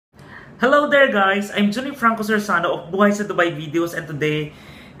Hello there guys! I'm Johnny Franco Sorsano of Buhay sa Dubai Videos, and today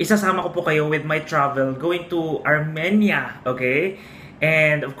isasama ko po kayo with my travel going to Armenia, okay?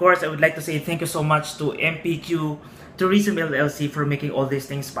 And of course, I would like to say thank you so much to MPQ Tourism LLC for making all these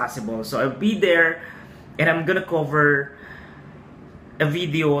things possible. So I'll be there and I'm gonna cover a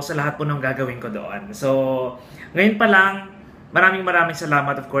video sa lahat po ng gagawin ko doon. So ngayon pa lang, maraming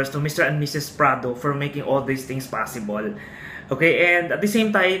salamat of course to Mr. and Mrs. Prado for making all these things possible. Okay, and at the same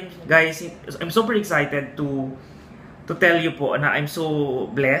time, guys, I'm super excited to tell you po na I'm so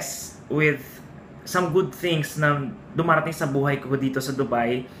blessed with some good things na dumarating sa buhay ko dito sa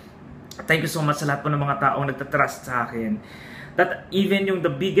Dubai. Thank you so much sa lahat po ng mga taong nagtatrust sa akin. That even yung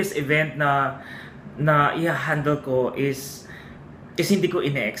the biggest event na i-handle ko is hindi ko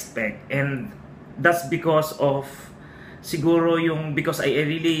ine-expect. And that's because of siguro because I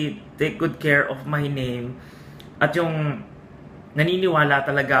really take good care of my name at yung naniniwala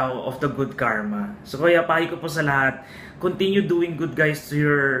talaga ako of the good karma. So kaya pahay ko po sa lahat, continue doing good guys to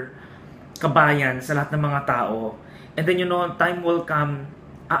your kabayan, sa lahat ng mga tao. And then time will come,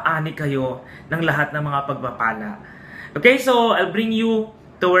 aani kayo ng lahat ng mga pagpapala. Okay, so I'll bring you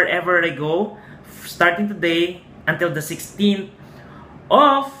to wherever I go, starting today until the 16th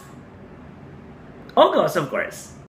of August, of course.